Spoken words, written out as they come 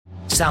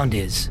sound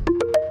is.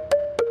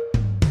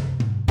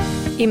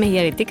 Είμαι η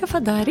Αρετίκα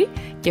Φαντάρη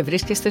και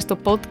βρίσκεστε στο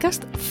podcast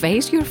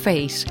Face Your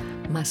Face.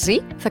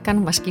 Μαζί θα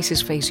κάνουμε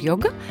ασκήσεις face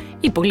yoga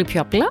ή πολύ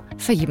πιο απλά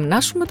θα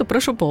γυμνάσουμε το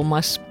πρόσωπό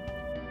μας.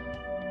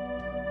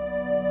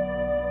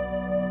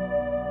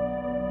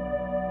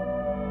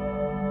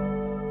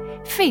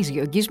 Face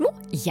yogismo,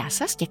 γεια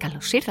σας και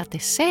καλώς ήρθατε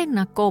σε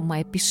ένα ακόμα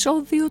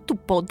επεισόδιο του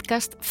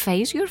podcast Face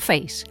Your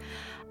Face.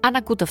 Αν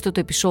ακούτε αυτό το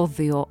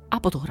επεισόδιο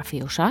από το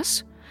γραφείο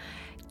σας,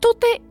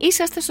 τότε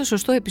είσαστε στο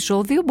σωστό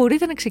επεισόδιο,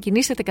 μπορείτε να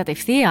ξεκινήσετε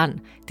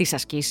κατευθείαν τις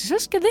ασκήσεις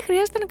σας και δεν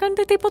χρειάζεται να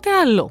κάνετε τίποτε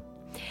άλλο.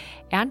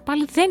 Εάν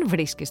πάλι δεν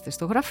βρίσκεστε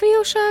στο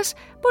γραφείο σας,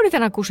 μπορείτε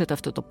να ακούσετε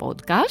αυτό το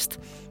podcast,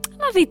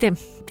 να δείτε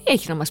τι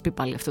έχει να μας πει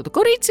πάλι αυτό το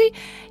κορίτσι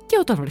και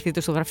όταν βρεθείτε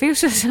στο γραφείο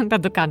σας να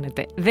το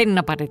κάνετε. Δεν είναι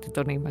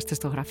απαραίτητο να είμαστε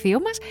στο γραφείο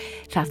μας.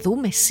 Θα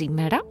δούμε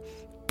σήμερα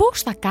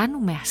πώς θα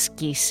κάνουμε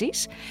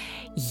ασκήσεις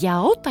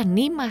για όταν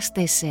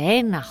είμαστε σε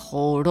ένα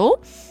χώρο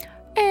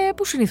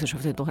που συνήθως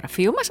αυτό είναι το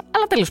γραφείο μας,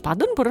 αλλά τέλος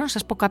πάντων μπορώ να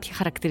σας πω κάποια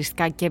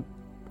χαρακτηριστικά και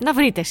να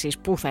βρείτε εσείς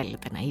που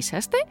θέλετε να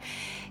είσαστε,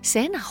 σε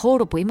ένα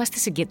χώρο που είμαστε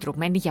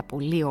συγκεντρωμένοι για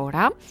πολλή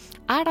ώρα,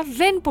 άρα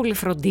δεν πολύ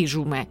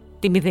φροντίζουμε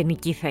τη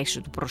μηδενική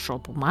θέση του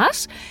προσώπου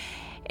μας.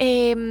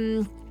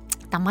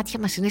 Τα μάτια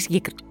μας είναι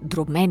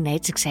συγκεντρωμένα,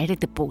 έτσι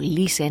ξέρετε,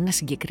 πολύ σε ένα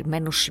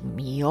συγκεκριμένο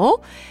σημείο,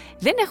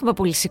 δεν έχουμε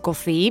πολύ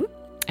σηκωθεί,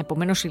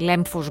 επομένως η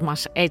λέμφος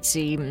μας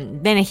έτσι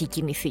δεν έχει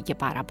κινηθεί και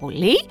πάρα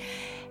πολύ.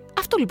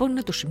 Αυτό λοιπόν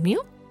είναι το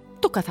σημείο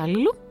το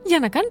κατάλληλο για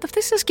να κάνετε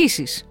αυτές τις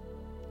ασκήσεις.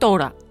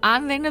 Τώρα,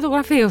 αν δεν είναι το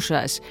γραφείο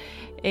σας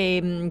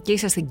και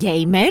είσαστε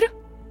gamer,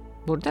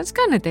 μπορείτε να τις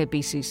κάνετε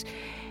επίσης.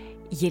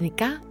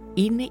 Γενικά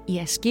είναι οι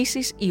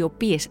ασκήσεις οι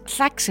οποίες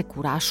θα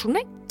ξεκουράσουν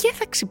και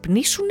θα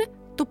ξυπνήσουν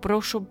το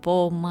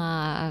πρόσωπό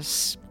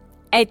μας.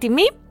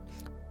 Έτοιμοι?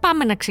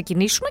 Πάμε να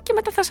ξεκινήσουμε και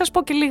μετά θα σας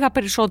πω και λίγα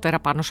περισσότερα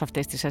πάνω σε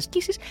αυτές τις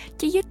ασκήσεις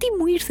και γιατί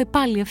μου ήρθε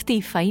πάλι αυτή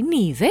η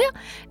φαϊνή ιδέα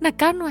να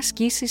κάνω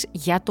ασκήσεις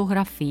για το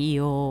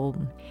γραφείο.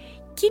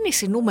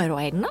 Κίνηση νούμερο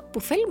 1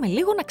 που θέλουμε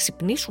λίγο να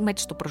ξυπνήσουμε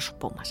έτσι το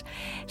πρόσωπό μας.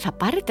 Θα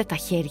πάρετε τα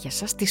χέρια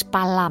σας, τις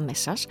παλάμες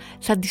σας,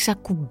 θα τις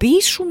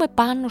ακουμπήσουμε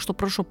πάνω στο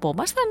πρόσωπό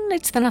μας,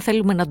 έτσι θα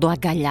θέλουμε να το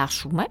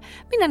αγκαλιάσουμε.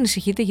 Μην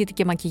ανησυχείτε γιατί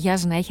και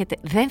μακιγιάζ να έχετε,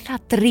 δεν θα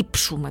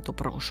τρίψουμε το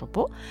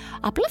πρόσωπο,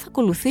 απλά θα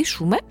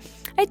ακολουθήσουμε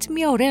έτσι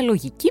μια ωραία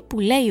λογική που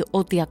λέει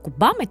ότι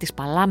ακουμπάμε τις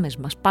παλάμες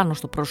μας πάνω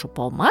στο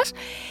πρόσωπό μας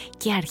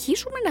και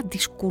αρχίζουμε να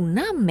τις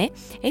κουνάμε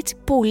έτσι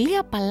πολύ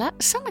απαλά,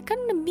 σαν να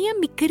κάνουν μια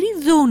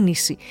μικρή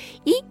δόνηση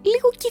ή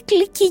λίγο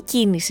κυκλική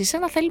κίνηση,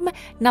 σαν να θέλουμε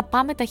να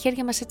πάμε τα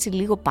χέρια μας έτσι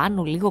λίγο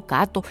πάνω, λίγο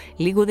κάτω,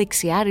 λίγο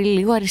δεξιά,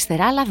 λίγο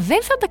αριστερά, αλλά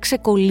δεν θα τα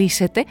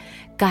ξεκολλήσετε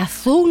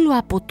καθόλου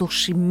από το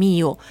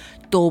σημείο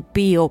το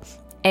οποίο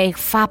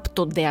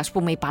φάπτονται ας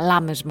πούμε οι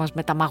παλάμες μας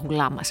με τα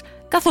μάγουλά μας.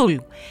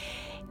 Καθόλου.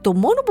 Το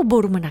μόνο που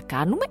μπορούμε να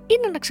κάνουμε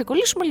είναι να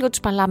ξεκολλήσουμε λίγο τις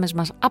παλάμες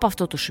μας από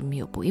αυτό το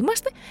σημείο που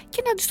είμαστε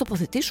και να τις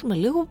τοποθετήσουμε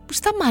λίγο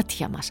στα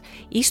μάτια μας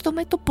ή στο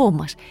μέτωπό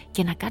μας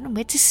και να κάνουμε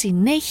έτσι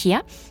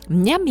συνέχεια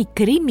μια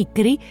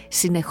μικρή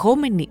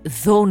συνεχόμενη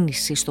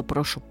δόνηση στο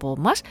πρόσωπό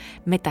μας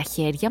με τα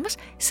χέρια μας,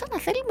 σαν να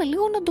θέλουμε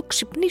λίγο να το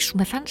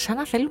ξυπνήσουμε, σαν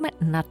να θέλουμε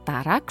να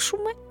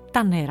ταράξουμε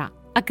τα νερά.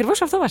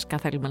 Ακριβώς αυτό βασικά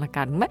θέλουμε να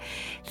κάνουμε.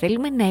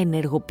 Θέλουμε να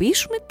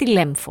ενεργοποιήσουμε τη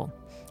λέμφο.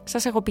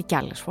 Σας έχω πει κι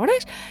άλλες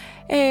φορές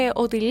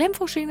ότι η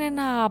λέμφος είναι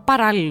ένα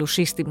παράλληλο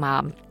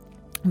σύστημα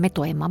με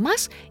το αίμα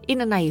μας,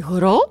 είναι ένα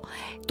υγρό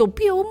το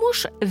οποίο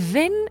όμως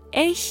δεν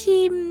έχει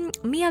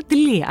μία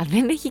αντλία,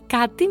 δεν έχει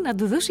κάτι να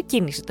του δώσει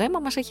κίνηση. Το αίμα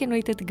μας έχει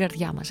εννοείται την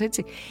καρδιά μας,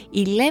 έτσι.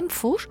 Η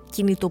λέμφος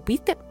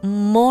κινητοποιείται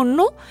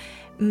μόνο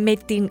με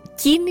την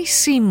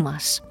κίνησή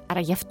μας. Άρα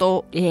γι'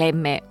 αυτό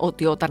λέμε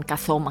ότι όταν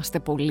καθόμαστε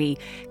πολύ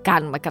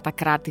κάνουμε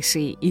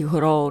κατακράτηση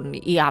υγρών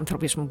ή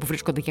άνθρωποι που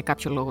βρίσκονται για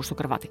κάποιο λόγο στο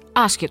κρεβάτι.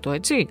 Άσχετο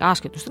έτσι,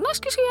 άσχετο στην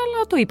άσκηση,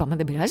 αλλά το είπαμε,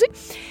 δεν πειράζει.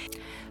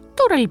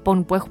 Τώρα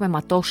λοιπόν που έχουμε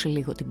ματώσει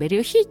λίγο την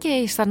περιοχή και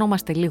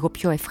αισθανόμαστε λίγο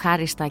πιο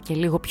ευχάριστα και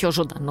λίγο πιο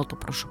ζωντανό το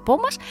πρόσωπό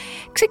μας,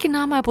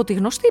 ξεκινάμε από τη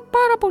γνωστή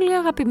πάρα πολύ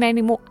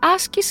αγαπημένη μου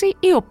άσκηση,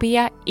 η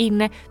οποία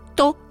είναι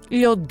το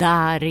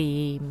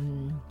λιοντάρι.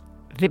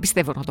 Δεν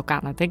πιστεύω να το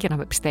κάνατε και να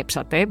με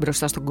πιστέψατε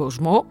μπροστά στον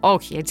κόσμο.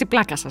 Όχι, έτσι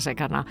πλάκα σας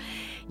έκανα.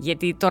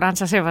 Γιατί τώρα αν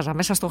σας έβαζα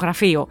μέσα στο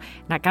γραφείο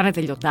να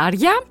κάνετε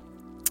λιοντάρια,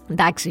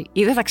 εντάξει,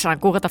 ή δεν θα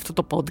ξανακούγατε αυτό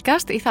το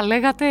podcast ή θα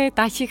λέγατε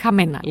τα έχει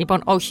χαμένα.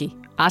 Λοιπόν, όχι.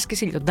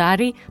 Άσκηση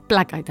λιοντάρι,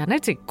 πλάκα ήταν,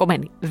 έτσι,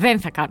 κομμένη. Δεν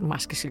θα κάνουμε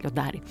άσκηση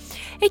λιοντάρι.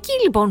 Εκεί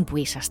λοιπόν που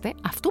είσαστε,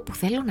 αυτό που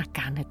θέλω να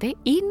κάνετε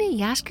είναι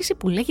η άσκηση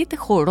που λέγεται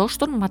χορός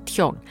των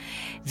ματιών.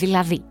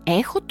 Δηλαδή,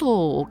 έχω το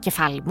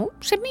κεφάλι μου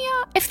σε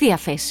μία ευθεία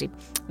θέση.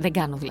 Δεν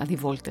κάνω δηλαδή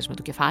βόλτες με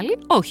το κεφάλι,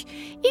 όχι.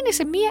 Είναι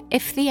σε μία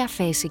ευθεία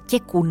θέση και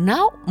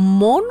κουνάω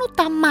μόνο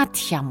τα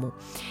μάτια μου.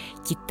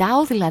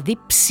 Κοιτάω δηλαδή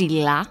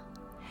ψηλά,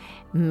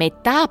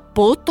 μετά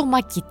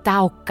απότομα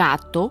κοιτάω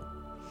κάτω,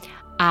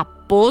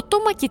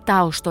 απότομα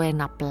κοιτάω στο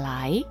ένα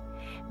πλάι,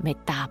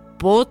 μετά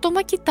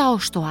απότομα κοιτάω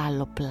στο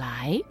άλλο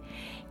πλάι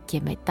και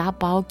μετά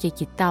πάω και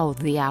κοιτάω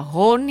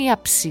διαγώνια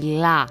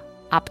ψηλά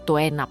από το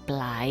ένα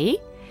πλάι,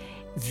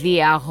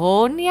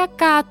 διαγώνια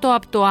κάτω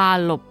από το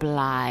άλλο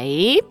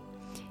πλάι,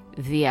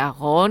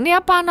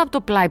 διαγώνια πάνω από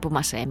το πλάι που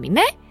μας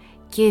έμεινε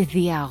και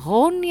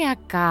διαγώνια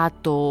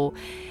κάτω.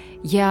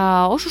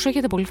 Για όσους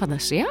έχετε πολύ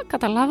φαντασία,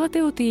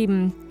 καταλάβατε ότι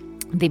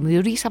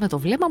δημιούργησα με το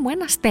βλέμμα μου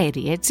ένα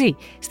αστέρι, έτσι.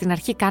 Στην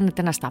αρχή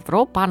κάνετε ένα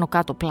σταυρό, πάνω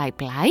κάτω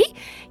πλάι-πλάι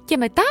και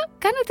μετά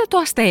κάνετε το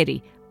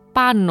αστέρι.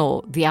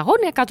 Πάνω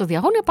διαγώνια, κάτω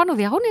διαγώνια, πάνω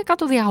διαγώνια,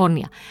 κάτω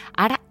διαγώνια.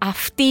 Άρα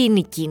αυτή είναι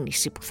η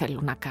κίνηση που θέλω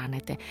να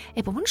κάνετε.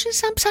 Επομένως είναι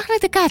σαν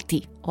ψάχνετε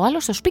κάτι. Ο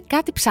άλλος θα σου πει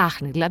κάτι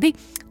ψάχνει. Δηλαδή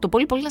το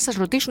πολύ πολύ να σας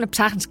ρωτήσουν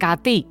ψάχνεις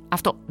κάτι.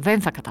 Αυτό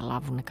δεν θα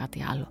καταλάβουν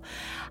κάτι άλλο.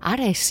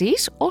 Άρα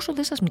εσείς όσο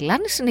δεν σας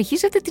μιλάνε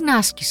συνεχίζετε την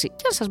άσκηση.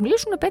 Και αν σας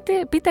μιλήσουν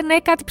πείτε ναι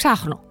κάτι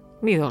ψάχνω.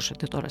 Μην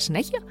δώσετε τώρα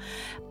συνέχεια.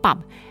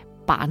 Πάμε.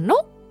 Πάνω,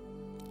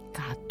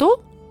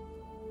 κάτω,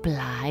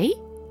 πλάι,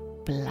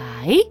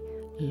 πλάι.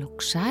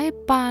 Λοξά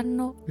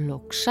επάνω,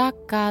 λοξά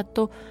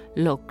κάτω,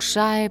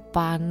 λοξά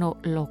επάνω,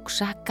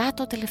 λοξά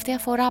κάτω, τελευταία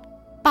φορά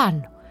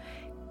πάνω,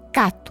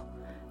 κάτω,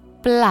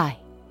 πλάι,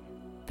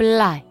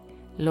 πλάι,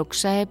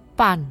 λοξά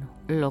επάνω,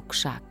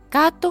 λοξά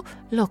κάτω,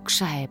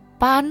 λοξά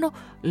επάνω,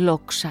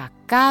 λοξά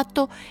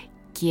κάτω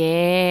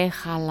και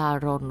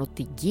χαλαρώνω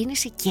την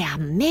κίνηση και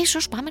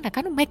αμέσως πάμε να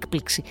κάνουμε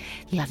έκπληξη.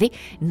 Δηλαδή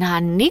να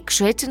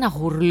ανοίξω έτσι, να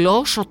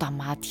γουρλώσω τα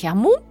μάτια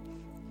μου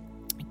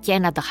και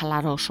να τα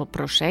χαλαρώσω.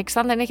 Προσέξτε,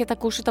 αν δεν έχετε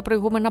ακούσει τα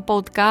προηγούμενα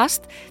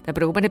podcast, τα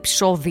προηγούμενα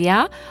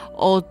επεισόδια,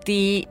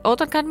 ότι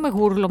όταν κάνουμε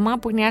γούρλωμα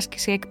που είναι η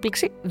άσκηση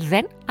έκπληξη,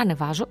 δεν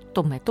ανεβάζω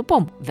το μέτωπό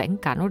μου. Δεν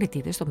κάνω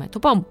ρητίδες στο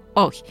μέτωπό μου.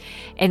 Όχι.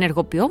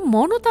 Ενεργοποιώ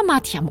μόνο τα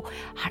μάτια μου.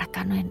 Άρα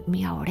κάνω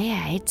μια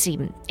ωραία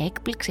έτσι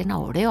έκπληξη, ένα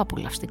ωραίο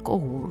απολαυστικό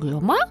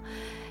γούρλωμα.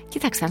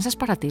 Κοιτάξτε, αν σας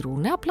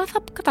παρατηρούν, απλά θα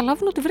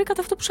καταλάβουν ότι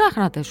βρήκατε αυτό που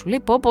ψάχνατε. Σου λέει,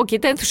 πω,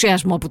 κοίτα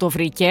ενθουσιασμό που το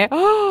βρήκε.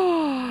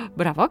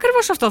 Μπράβο,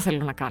 ακριβώς αυτό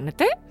θέλω να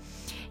κάνετε.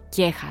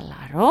 Και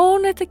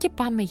χαλαρώνετε και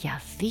πάμε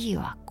για 2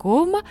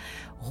 ακόμα.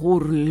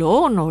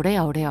 Γουρλώνω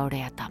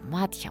ωραία τα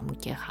μάτια μου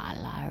και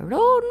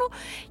χαλαρώνω.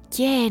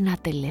 Και ένα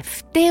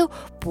τελευταίο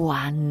που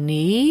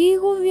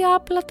ανοίγω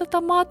διάπλατα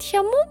τα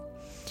μάτια μου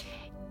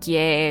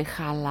και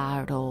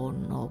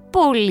χαλαρώνω.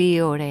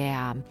 Πολύ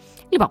ωραία.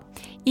 Λοιπόν,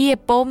 η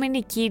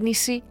επόμενη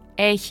κίνηση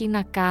έχει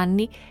να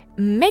κάνει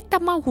με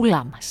τα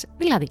μαγουλά μας.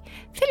 Δηλαδή,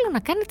 θέλω να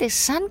κάνετε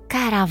σαν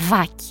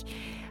καραβάκι.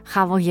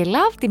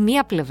 Χαμογελάω από τη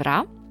μία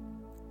πλευρά,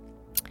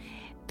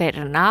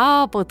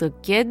 περνάω από το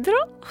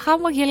κέντρο,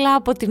 χαμογελάω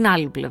από την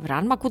άλλη πλευρά.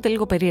 Αν με ακούτε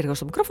λίγο περίεργα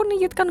στο μικρόφωνο,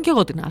 γιατί κάνω και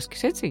εγώ την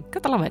άσκηση, έτσι,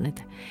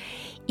 καταλαβαίνετε.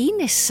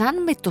 Είναι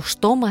σαν με το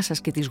στόμα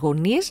σας και τις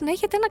γωνίες να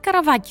έχετε ένα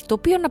καραβάκι, το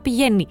οποίο να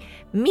πηγαίνει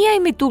μία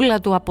ημιτούλα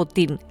του από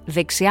την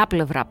δεξιά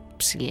πλευρά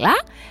ψηλά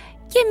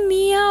και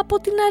μία από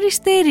την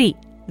αριστερή.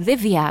 Δεν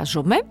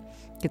βιάζομαι.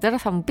 Και τώρα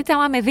θα μου πείτε,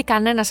 άμα με δει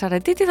κανένας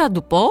αρετή, τι θα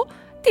του πω?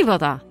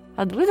 Τίποτα.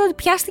 Θα του πείτε ότι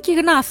πιάστηκε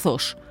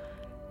γνάθος.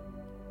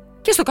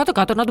 Και στο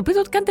κάτω-κάτω να του πείτε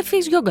ότι κάνετε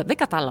face yoga. Δεν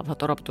κατάλαβα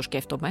τώρα που το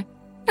σκέφτομαι.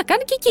 Να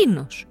κάνει και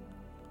εκείνος.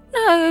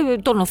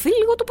 Να τονωθεί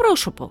λίγο το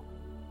πρόσωπο.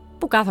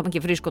 Που κάθομαι και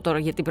βρίσκω τώρα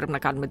γιατί πρέπει να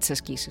κάνουμε τις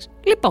ασκήσεις.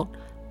 Λοιπόν,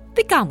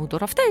 δικά μου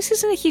τώρα αυτά. Εσείς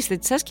συνεχίστε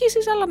τις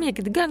ασκήσεις, αλλά μια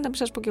και την κάνετε, να μην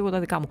σας πω και εγώ τα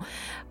δικά μου.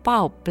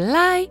 Πάω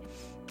πλάι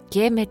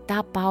και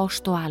μετά πάω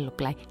στο άλλο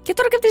πλάι. Και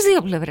τώρα και από τις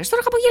δύο πλευρές.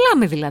 Τώρα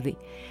χαμογελάμε δηλαδή.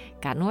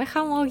 Κάνουμε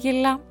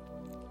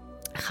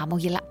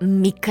χαμόγελα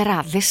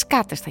μικρά, δεν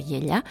σκάτε στα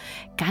γέλια,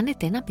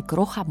 κάνετε ένα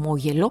μικρό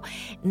χαμόγελο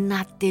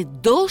να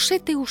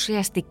τεντώσετε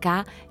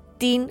ουσιαστικά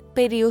την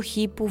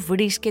περιοχή που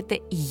βρίσκεται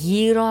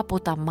γύρω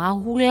από τα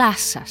μάγουλά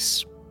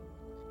σας.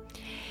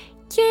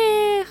 Και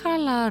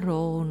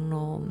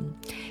χαλαρώνω.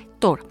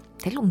 Τώρα,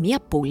 θέλω μία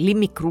πολύ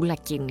μικρούλα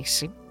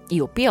κίνηση, η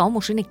οποία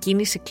όμως είναι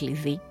κίνηση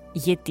κλειδί.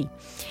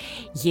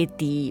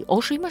 Γιατί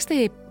όσο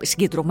είμαστε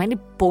συγκεντρωμένοι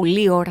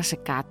πολλή ώρα σε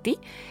κάτι,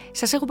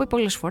 σας έχω πει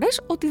πολλές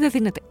φορές ότι δεν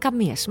δίνετε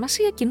καμία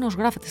σημασία, κοινώς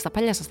γράφετε στα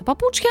παλιά σας τα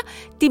παπούτσια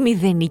τη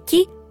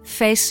μηδενική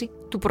θέση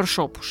του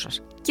προσώπου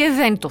σας. Και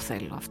δεν το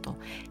θέλω αυτό.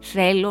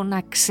 Θέλω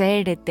να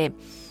ξέρετε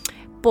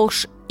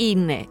πώς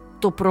είναι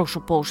το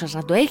πρόσωπό σας,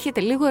 να το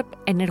έχετε λίγο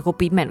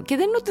ενεργοποιημένο. Και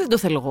δεν είναι ότι δεν το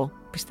θέλω εγώ.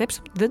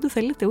 Πιστέψτε ότι δεν το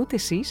θέλετε ούτε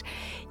εσείς,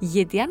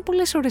 γιατί αν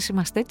πολλές ώρες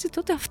είμαστε έτσι,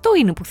 τότε αυτό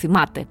είναι που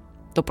θυμάται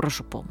το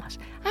πρόσωπό μας.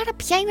 Άρα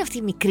ποια είναι αυτή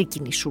η μικρή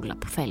κινησούλα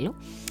που θέλω?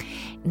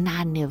 Να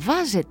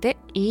ανεβάζετε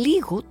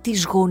λίγο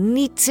τις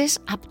γονίτσες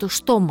από το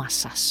στόμα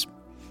σας.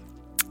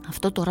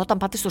 Αυτό τώρα όταν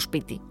πάτε στο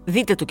σπίτι,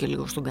 δείτε το και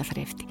λίγο στον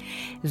καθρέφτη.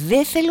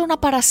 Δεν θέλω να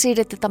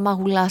παρασύρετε τα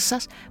μαγουλά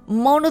σας,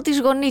 μόνο τις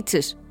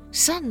γονίτσες.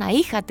 Σαν να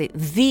είχατε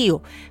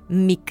 2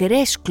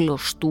 μικρές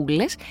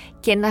κλωστούλες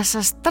και να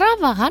σας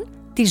τράβαγαν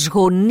τις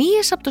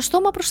γωνίες από το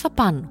στόμα προς τα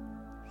πάνω.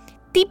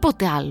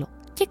 Τίποτε άλλο.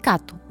 Και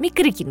κάτω,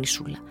 μικρή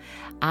κινησούλα.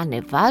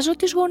 Ανεβάζω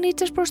τις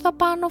γωνίτσες προς τα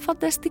πάνω,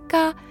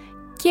 φανταστικά,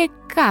 και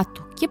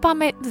κάτω. Και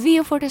πάμε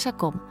 2 φορές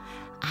ακόμα.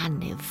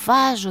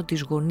 Ανεβάζω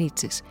τις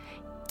γωνίτσες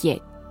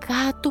και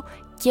κάτω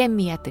και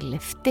μια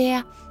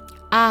τελευταία.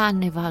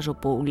 Ανεβάζω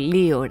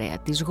πολύ ωραία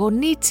τις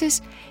γωνίτσες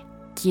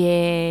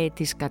και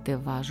τις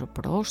κατεβάζω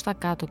προς τα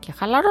κάτω και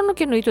χαλαρώνω,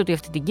 και εννοείται ότι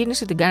αυτή την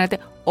κίνηση την κάνετε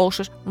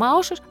όσες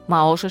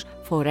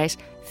φορές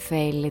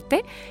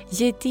θέλετε,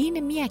 γιατί είναι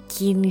μια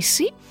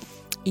κίνηση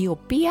η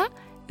οποία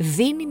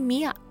δίνει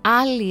μία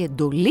άλλη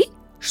εντολή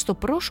στο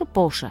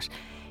πρόσωπό σας.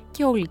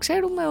 Και όλοι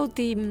ξέρουμε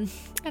ότι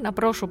ένα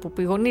πρόσωπο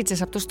που οι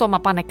γωνίτσες από το στόμα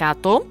πάνε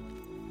κάτω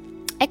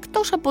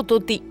εκτός από το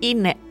ότι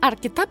είναι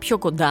αρκετά πιο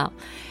κοντά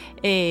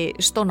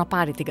στο να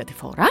πάρει την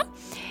κατηφορά,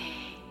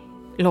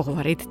 λόγω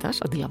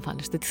βαρύτητας,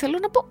 αντιλαμβάνεστε τι θέλω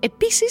να πω.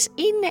 Επίσης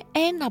είναι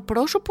ένα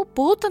πρόσωπο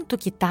που όταν το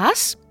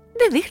κοιτάς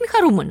δεν δείχνει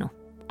χαρούμενο.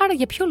 Άρα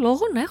για ποιο λόγο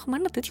να έχουμε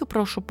ένα τέτοιο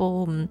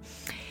πρόσωπο?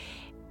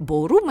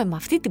 Μπορούμε με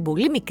αυτή την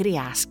πολύ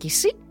μικρή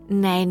άσκηση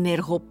να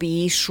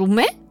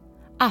ενεργοποιήσουμε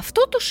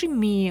αυτό το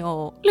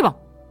σημείο. Λοιπόν,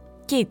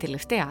 και η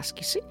τελευταία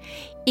άσκηση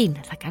είναι,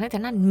 θα κάνετε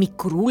έναν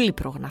μικρούλι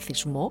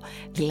προγναθισμό,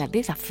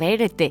 δηλαδή θα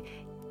φέρετε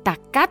τα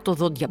κάτω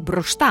δόντια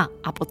μπροστά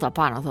από τα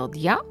πάνω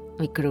δόντια,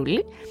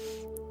 μικρούλι,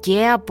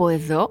 και από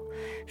εδώ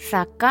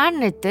θα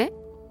κάνετε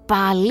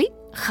πάλι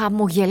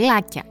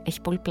χαμογελάκια.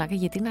 Έχει πολύ πλάκα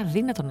γιατί είναι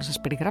αδύνατο να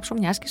σας περιγράψω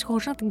μια άσκηση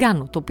χωρίς να την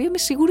κάνω. Το οποίο είμαι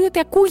σίγουρη ότι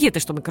ακούγεται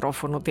στο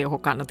μικρόφωνο ότι εγώ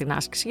κάνω την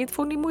άσκηση, γιατί η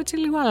φωνή μου έτσι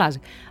λίγο αλλάζει.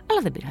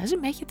 Αλλά δεν πειράζει,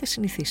 με έχετε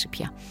συνηθίσει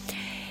πια.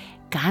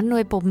 Κάνω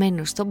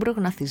επομένως τον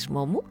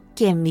προγναθισμό μου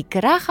και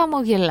μικρά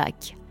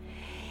χαμογελάκια.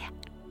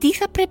 Τι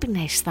θα πρέπει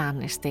να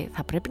αισθάνεστε?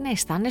 Θα πρέπει να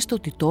αισθάνεστε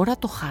ότι τώρα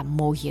το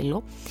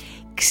χαμόγελο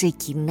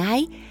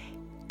ξεκινάει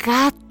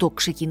κάτω,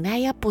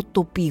 ξεκινάει από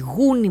το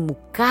πηγούνι μου,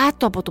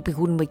 κάτω από το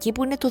πηγούνι μου, εκεί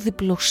που είναι το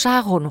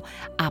διπλοσάγωνο.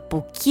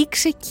 Από εκεί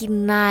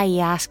ξεκινάει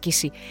η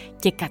άσκηση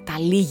και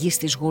καταλήγει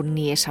στις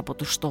γωνίες από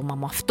το στόμα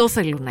μου. Αυτό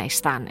θέλω να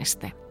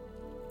αισθάνεστε.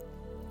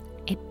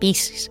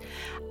 Επίσης,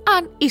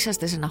 αν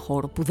είσαστε σε ένα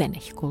χώρο που δεν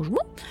έχει κόσμο,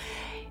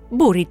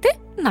 μπορείτε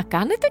να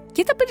κάνετε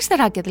και τα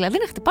περιστεράκια, δηλαδή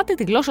να χτυπάτε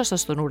τη γλώσσα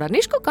σας στον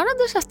ουρανίσκο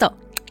κάνοντας αυτό.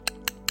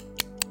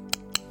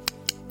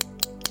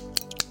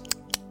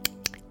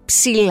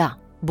 Ψηλά.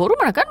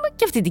 Μπορούμε να κάνουμε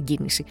και αυτή την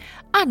κίνηση.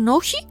 Αν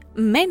όχι,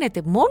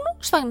 μένετε μόνο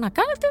στα να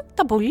κάνετε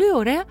τα πολύ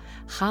ωραία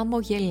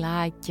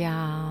χαμογελάκια.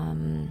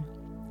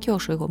 Και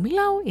όσο εγώ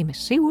μιλάω, είμαι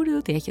σίγουρη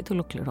ότι έχετε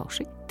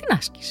ολοκληρώσει την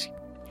άσκηση.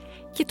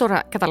 Και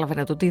τώρα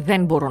καταλαβαίνετε ότι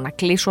δεν μπορώ να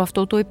κλείσω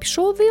αυτό το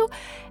επεισόδιο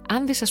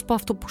αν δεν σας πω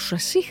αυτό που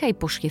σας είχα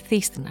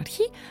υποσχεθεί στην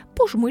αρχή,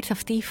 πώς μου ήρθε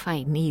αυτή η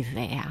φαϊνή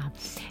ιδέα.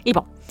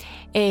 Λοιπόν,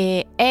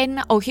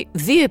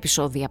 δύο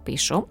επεισόδια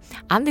πίσω,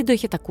 αν δεν το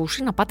έχετε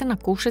ακούσει, να πάτε να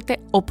ακούσετε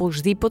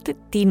οπωσδήποτε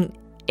την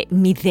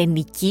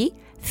μηδενική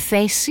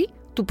θέση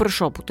του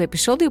προσώπου. Το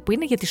επεισόδιο που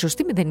είναι για τη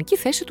σωστή μηδενική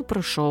θέση του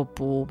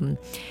προσώπου.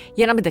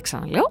 Για να μην τα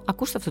ξαναλέω,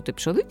 ακούστε αυτό το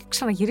επεισόδιο και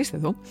ξαναγυρίστε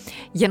εδώ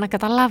για να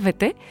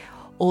καταλάβετε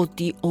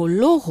ότι ο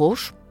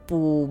λόγος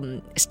που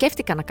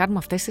σκέφτηκα να κάνουμε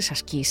αυτές τις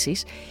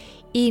ασκήσεις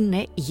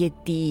είναι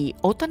γιατί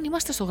όταν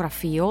είμαστε στο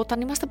γραφείο,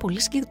 όταν είμαστε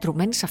πολύ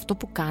συγκεντρωμένοι σε αυτό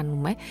που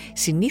κάνουμε,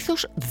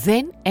 συνήθως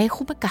δεν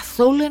έχουμε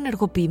καθόλου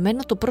ενεργοποιημένο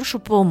το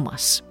πρόσωπό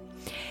μας.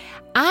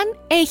 Αν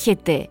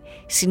έχετε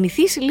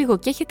συνηθίσει λίγο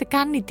και έχετε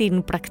κάνει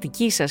την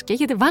πρακτική σας και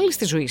έχετε βάλει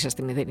στη ζωή σας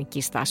τη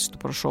μηδενική στάση του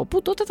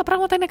προσώπου, τότε τα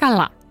πράγματα είναι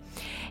καλά.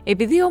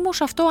 Επειδή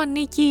όμως αυτό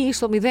ανήκει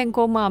στο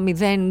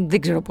 0,0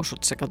 δεν ξέρω πόσο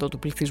της εκατό του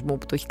πληθυσμού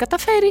που το έχει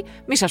καταφέρει,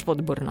 μη σας πω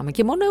ότι μπορεί να είμαι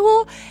και μόνο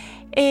εγώ,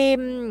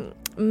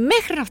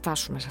 μέχρι να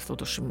φτάσουμε σε αυτό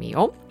το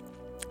σημείο,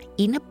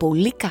 είναι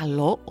πολύ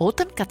καλό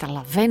όταν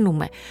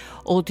καταλαβαίνουμε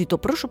ότι το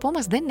πρόσωπό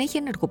μας δεν έχει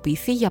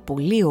ενεργοποιηθεί για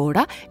πολλή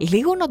ώρα,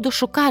 λίγο να το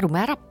σοκάρουμε.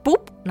 Άρα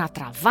να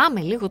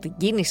τραβάμε λίγο την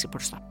κίνηση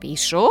προς τα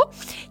πίσω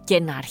και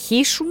να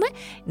αρχίσουμε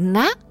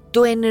να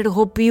το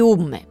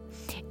ενεργοποιούμε.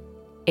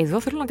 Εδώ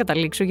θέλω να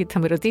καταλήξω γιατί θα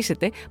με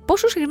ρωτήσετε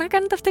πόσο συχνά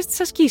κάνετε αυτές τις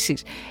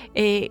ασκήσεις.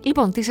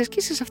 Λοιπόν, τις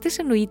ασκήσεις αυτές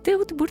εννοείται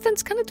ότι μπορείτε να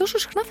τις κάνετε όσο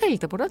συχνά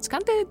θέλετε. Μπορείτε να τις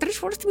κάνετε 3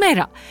 φορές τη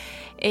μέρα.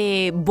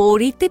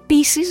 Μπορείτε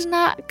επίσης να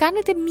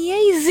κάνετε 1 ή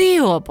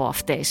 2 από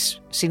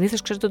αυτές.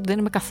 Συνήθως ξέρετε ότι δεν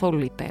είμαι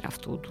καθόλου υπέρ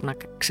αυτού του να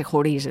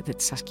ξεχωρίζετε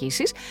τις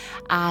ασκήσεις,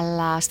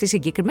 αλλά στη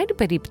συγκεκριμένη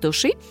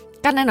περίπτωση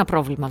κανένα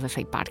πρόβλημα δεν θα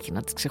υπάρχει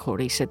να τις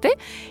ξεχωρίσετε,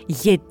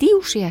 γιατί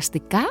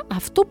ουσιαστικά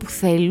αυτό που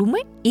θέλουμε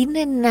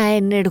είναι να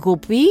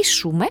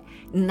ενεργοποιήσουμε,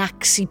 να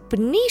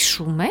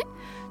ξυπνήσουμε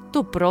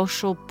το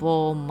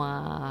πρόσωπό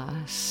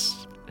μας.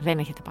 Δεν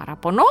έχετε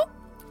παράπονο?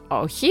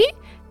 Όχι.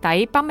 Τα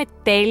είπαμε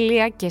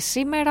τέλεια και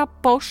σήμερα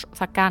πώς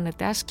θα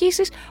κάνετε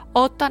ασκήσεις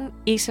όταν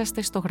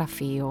είσαστε στο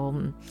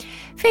γραφείο.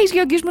 Face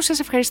Yogis μου, σας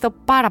ευχαριστώ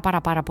πάρα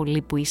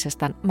πολύ που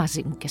ήσασταν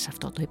μαζί μου και σε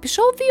αυτό το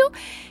επεισόδιο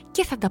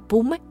και θα τα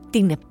πούμε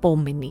την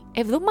επόμενη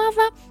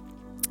εβδομάδα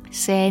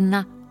σε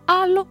ένα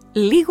άλλο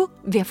λίγο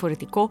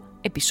διαφορετικό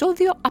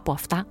επεισόδιο από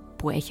αυτά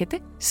που έχετε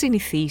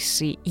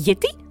συνηθίσει.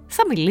 Γιατί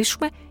θα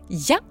μιλήσουμε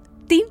για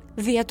την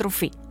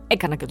διατροφή.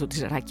 Έκανα και το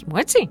τιζεράκι μου,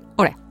 έτσι?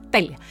 Ωραία.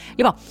 Τέλεια.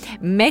 Λοιπόν,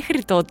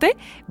 μέχρι τότε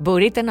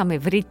μπορείτε να με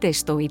βρείτε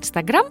στο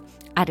Instagram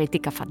Αρετή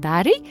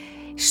Καφαντάρη,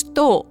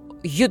 στο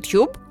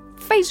YouTube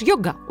Face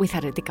Yoga with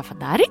Αρετή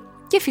Καφαντάρη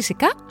και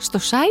φυσικά στο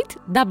site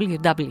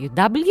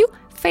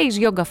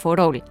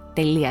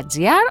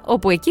www.faceyogaforall.gr,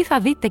 όπου εκεί θα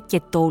δείτε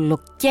και το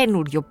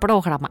ολοκένουργιο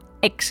πρόγραμμα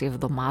 6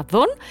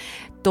 εβδομάδων,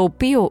 το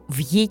οποίο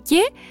βγήκε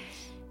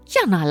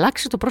για να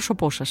αλλάξει το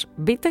πρόσωπό σας.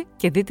 Μπείτε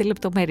και δείτε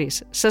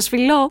λεπτομέρειες. Σας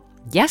φιλώ.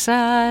 Γεια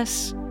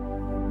σας.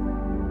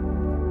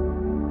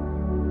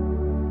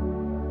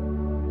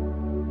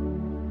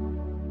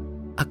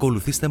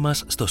 Ακολουθήστε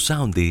μας στο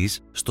Soundees,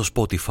 στο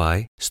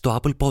Spotify, στο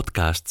Apple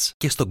Podcasts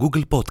και στο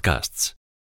Google Podcasts.